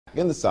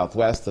In the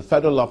southwest, the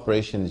Federal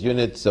Operations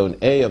Unit, Zone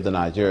A of the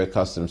Nigeria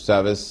Customs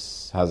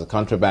Service, has a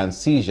contraband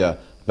seizure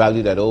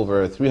valued at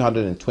over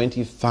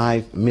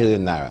 325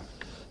 million naira.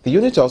 The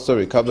unit also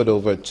recovered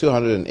over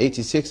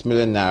 286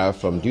 million naira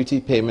from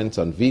duty payments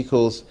on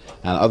vehicles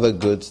and other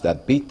goods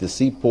that beat the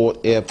seaport,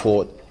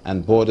 airport,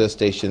 and border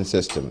station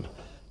system.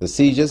 The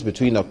seizures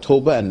between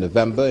October and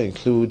November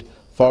include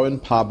foreign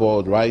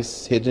parboiled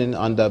rice hidden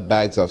under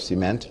bags of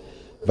cement,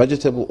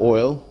 vegetable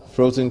oil,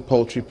 frozen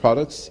poultry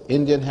products,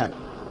 Indian hemp,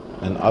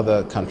 and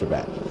other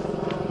contraband.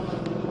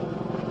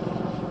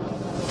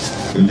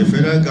 When the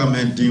federal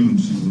government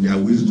deemed in their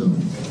wisdom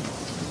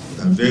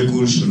that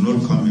vehicles should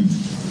not come in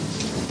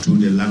through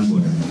the land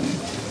border,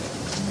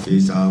 it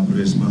is our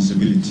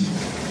responsibility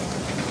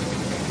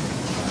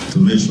to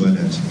make sure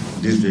that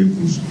these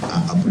vehicles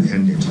are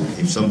apprehended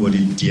if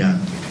somebody dare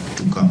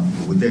to come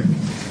with them.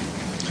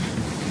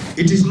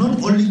 It is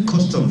not only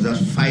customs that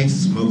fights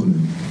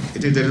smuggling,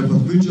 it is the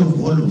responsibility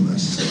of all of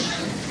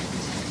us.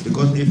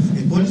 Because if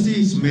a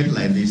policy is made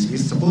like this,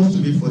 it's supposed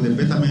to be for the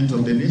betterment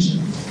of the nation.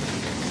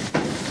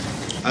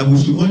 And we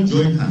should all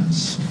join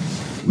hands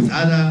with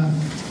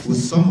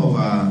some of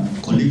our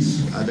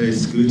colleagues, other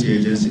security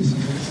agencies,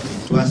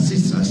 to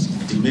assist us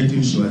in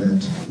making sure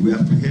that we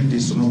apprehend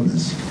these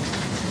smugglers.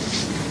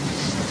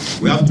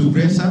 We have to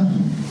brace up.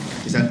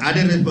 It's an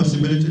added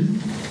responsibility.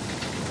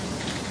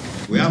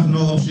 We have no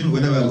option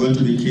whether we are going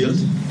to be killed.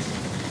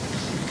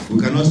 We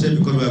cannot say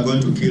because we are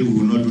going to kill, we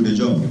will not do the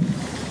job.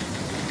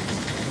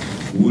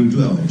 We will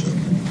do our job.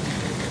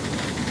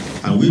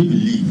 And we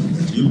believe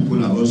that you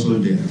people are also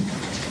there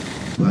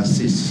to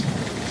assist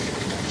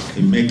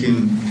in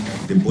making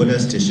the border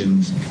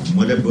stations,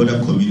 border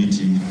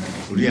community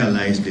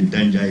realize the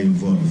danger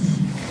involved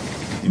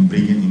in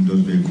bringing in those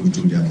vehicles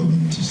to their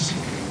communities.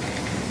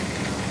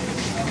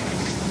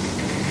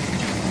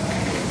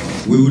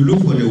 We will look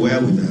for the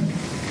wherewithal.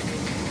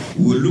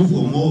 We will look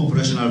for more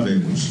operational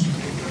vehicles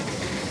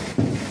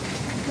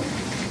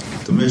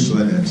to make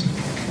sure that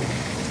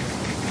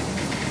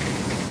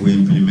we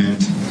implement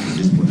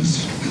this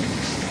policy.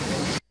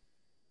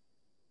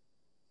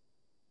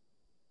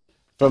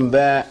 From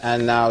there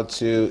and now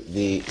to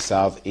the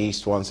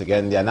southeast once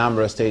again, the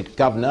Anambra State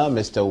Governor,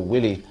 Mr.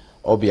 Willie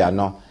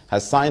Obiano,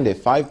 has signed a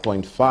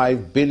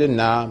 5.5 billion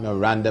naira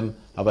memorandum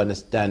of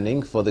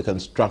understanding for the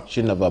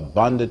construction of a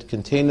bonded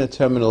container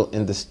terminal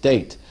in the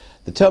state.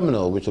 The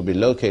terminal, which will be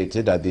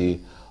located at the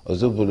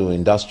Ozubulu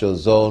Industrial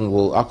Zone,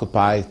 will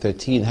occupy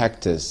 13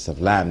 hectares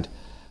of land.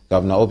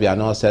 Governor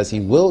Obiano says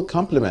he will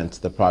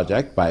complement the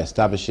project by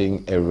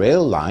establishing a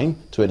rail line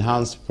to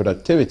enhance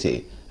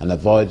productivity and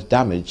avoid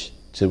damage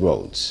to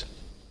roads.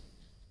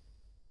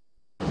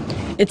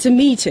 It's a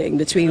meeting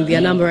between the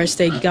Anambra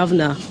State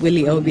Governor,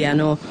 Willie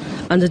Obiano,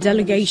 and a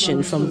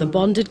delegation from the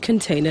Bonded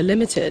Container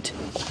Limited.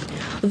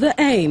 The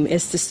aim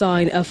is to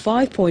sign a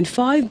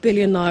 5.5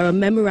 billion naira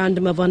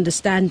memorandum of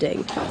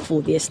understanding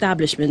for the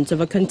establishment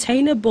of a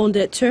container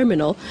bonded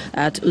terminal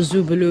at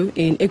Ozubulu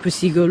in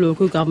Ekwesigo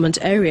local government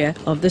area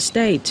of the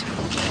state.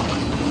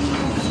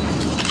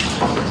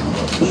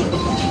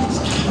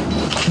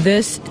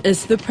 This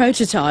is the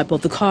prototype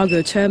of the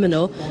cargo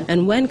terminal,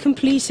 and when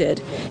completed,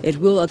 it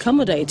will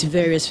accommodate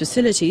various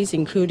facilities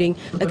including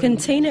a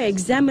container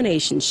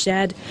examination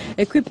shed,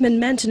 equipment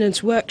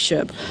maintenance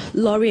workshop,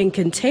 lorry and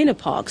container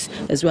parks,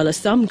 as well as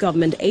some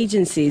government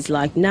agencies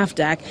like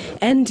NAFDAC,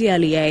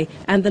 NDLEA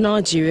and the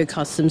Nigeria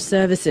Customs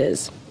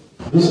Services.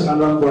 This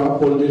Anambra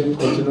bonded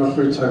container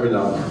freight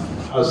terminal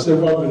has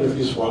several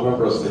benefits for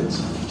Anambra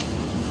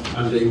State,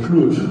 and they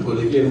include, but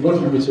again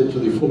not limited to,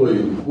 the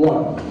following.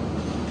 1.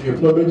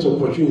 Employment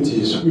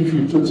opportunities, which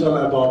will total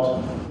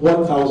about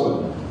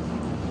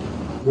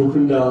 1,000,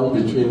 broken down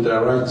between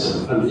direct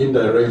and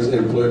indirect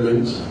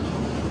employment,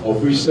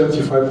 of which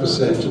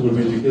 75% will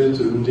be dedicated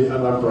to the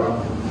Anambra.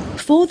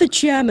 For the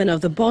chairman of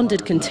the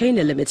Bonded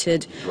Container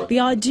Limited, the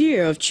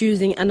idea of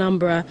choosing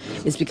Anambra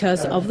is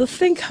because of the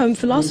Think Home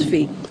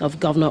philosophy of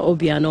Governor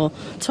Obiano,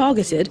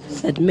 targeted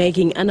at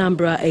making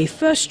Anambra a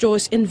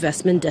first-choice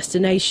investment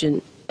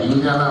destination. The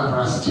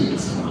Anambra state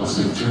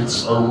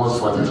constitutes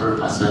almost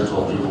 43%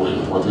 of people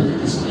imported in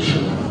this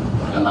nation,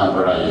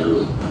 Anambra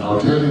alone.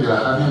 I'll tell you, they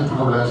are having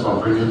problems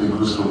of bringing the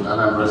goods to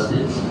Anambra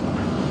state.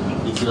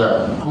 If you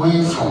are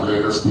going from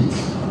Lagos state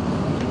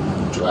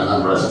to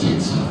Anambra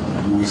state,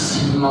 you will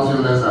see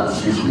nothing less than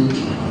 15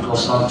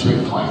 custom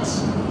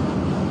checkpoints,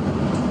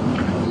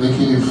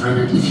 making it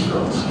very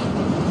difficult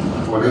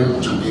for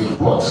them to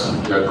import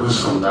their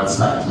goods from that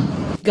side.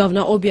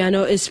 Governor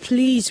Obiano is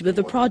pleased with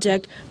the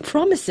project,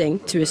 promising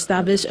to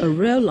establish a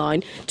rail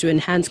line to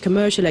enhance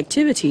commercial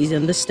activities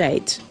in the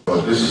state.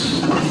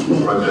 This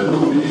project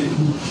will be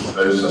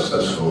very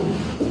successful.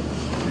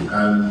 You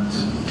can't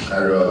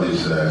carry all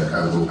this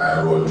cargo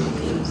by road.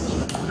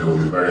 They will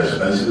be very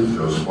expensive. They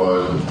will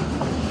spoil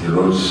the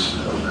roads,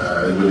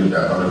 even if they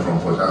are coming from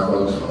Port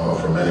Harcourt or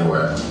from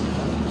anywhere.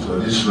 So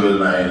this rail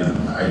line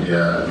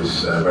idea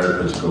is very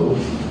critical.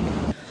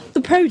 The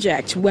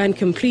project, when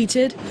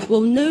completed, will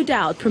no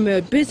doubt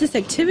promote business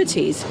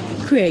activities,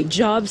 create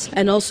jobs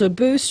and also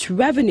boost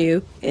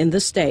revenue in the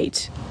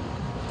state.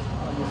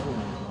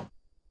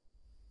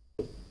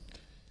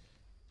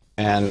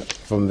 And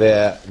from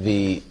there,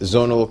 the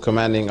Zonal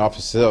Commanding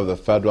Officer of the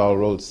Federal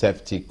Road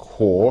Safety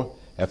Corps,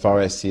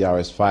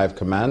 FRSCRS-5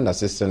 Command,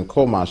 Assistant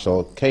Corps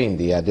Marshal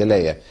Kehinde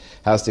Adeleye,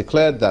 has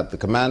declared that the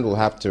command will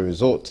have to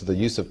resort to the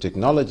use of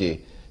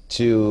technology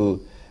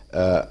to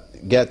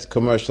get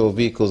commercial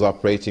vehicles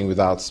operating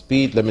without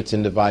speed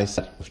limiting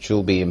devices, which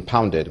will be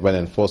impounded when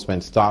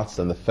enforcement starts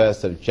on the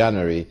 1st of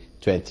January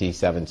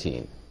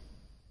 2017.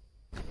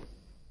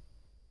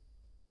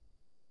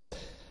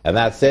 And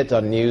that's it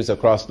on news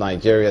across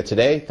Nigeria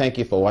today. Thank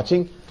you for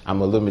watching. I'm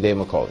Olumide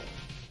Macaulay.